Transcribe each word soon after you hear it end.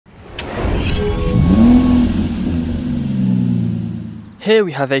Here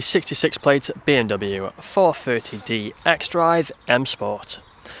we have a 66 plate BMW 430D XDRIVE M Sport.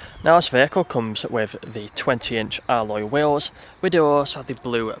 Now this vehicle comes with the 20-inch alloy wheels. We do also have the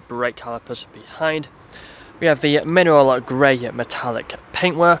blue brake calipers behind. We have the mineral grey metallic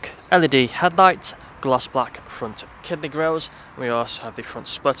paintwork, LED headlights, gloss black front kidney grills. We also have the front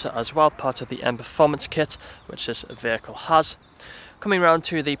splitter as well, part of the M Performance kit which this vehicle has. Coming round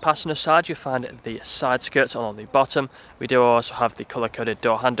to the passenger side, you find the side skirts along the bottom. We do also have the colour-coded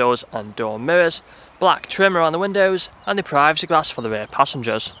door handles and door mirrors, black trim around the windows, and the privacy glass for the rear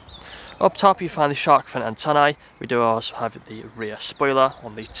passengers. Up top you find the shark fin antennae. We do also have the rear spoiler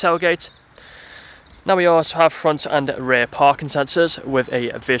on the tailgate. Now we also have front and rear parking sensors with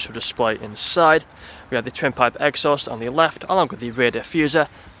a visual display inside. We have the twin pipe exhaust on the left along with the rear diffuser,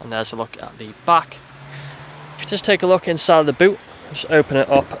 and there's a look at the back. If you just take a look inside of the boot, just open it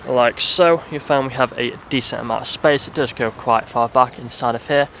up like so, you'll find we have a decent amount of space. It does go quite far back inside of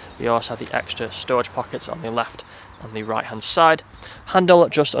here. We also have the extra storage pockets on the left and the right hand side. Handle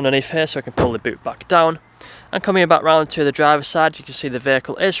just underneath here so we can pull the boot back down. And coming back round to the driver's side, you can see the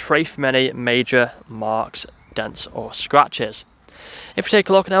vehicle is free from any major marks, dents or scratches. If we take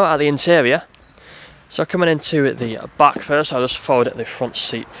a look now at the interior, so coming into the back first, I'll just fold the front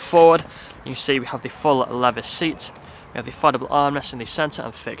seat forward. You see we have the full leather seats. We have the foldable armrest in the centre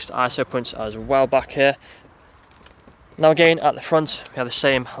and fixed ISO points as well back here. Now again at the front we have the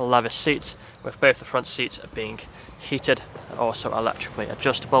same leather seats, with both the front seats being heated and also electrically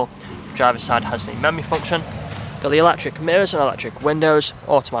adjustable. The driver's side has the memory function. Got the electric mirrors and electric windows,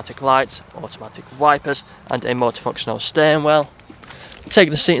 automatic lights, automatic wipers and a multifunctional steering wheel.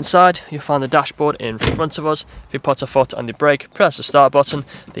 Taking the seat inside, you'll find the dashboard in front of us. If you put a foot on the brake, press the start button,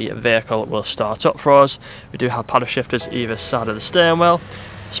 the vehicle will start up for us. We do have paddle shifters either side of the steering wheel,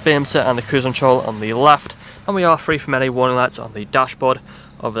 speedometer and the cruise control on the left, and we are free from any warning lights on the dashboard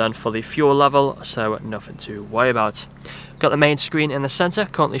other than for the fuel level, so nothing to worry about. Got the main screen in the centre,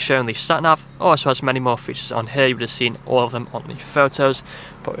 currently showing the sat-nav. Also has many more features on here, you would have seen all of them on the photos,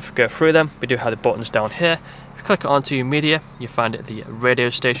 but if we go through them, we do have the buttons down here. Click onto media, you find the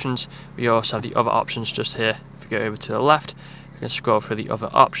radio stations. We also have the other options just here. If you go over to the left, you can scroll through the other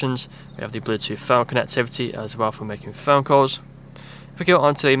options. We have the Bluetooth phone connectivity as well for making phone calls. If we go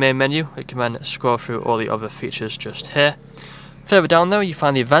onto the main menu, we can then scroll through all the other features just here. Further down though, you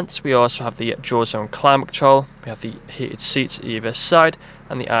find the events. We also have the dual zone climate control. We have the heated seats either side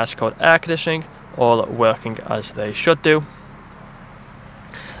and the ice cold air conditioning, all working as they should do.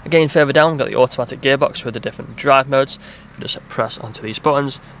 Again, further down, we've got the automatic gearbox with the different drive modes. If we just press onto these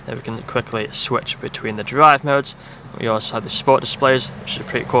buttons, then we can quickly switch between the drive modes. We also have the sport displays, which is a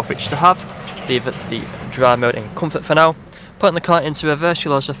pretty cool feature to have. Leave the drive mode in comfort for now. Putting the car into reverse,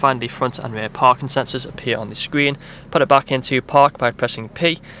 you'll also find the front and rear parking sensors appear on the screen. Put it back into park by pressing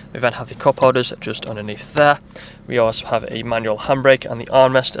P. We then have the cup holders just underneath there. We also have a manual handbrake and the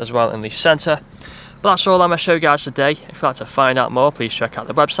armrest as well in the centre. But that's all I'm going to show you guys today. If you'd like to find out more, please check out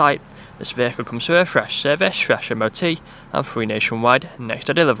the website. This vehicle comes with a fresh service, fresh MOT and free nationwide next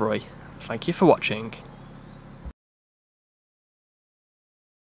day delivery. Thank you for watching.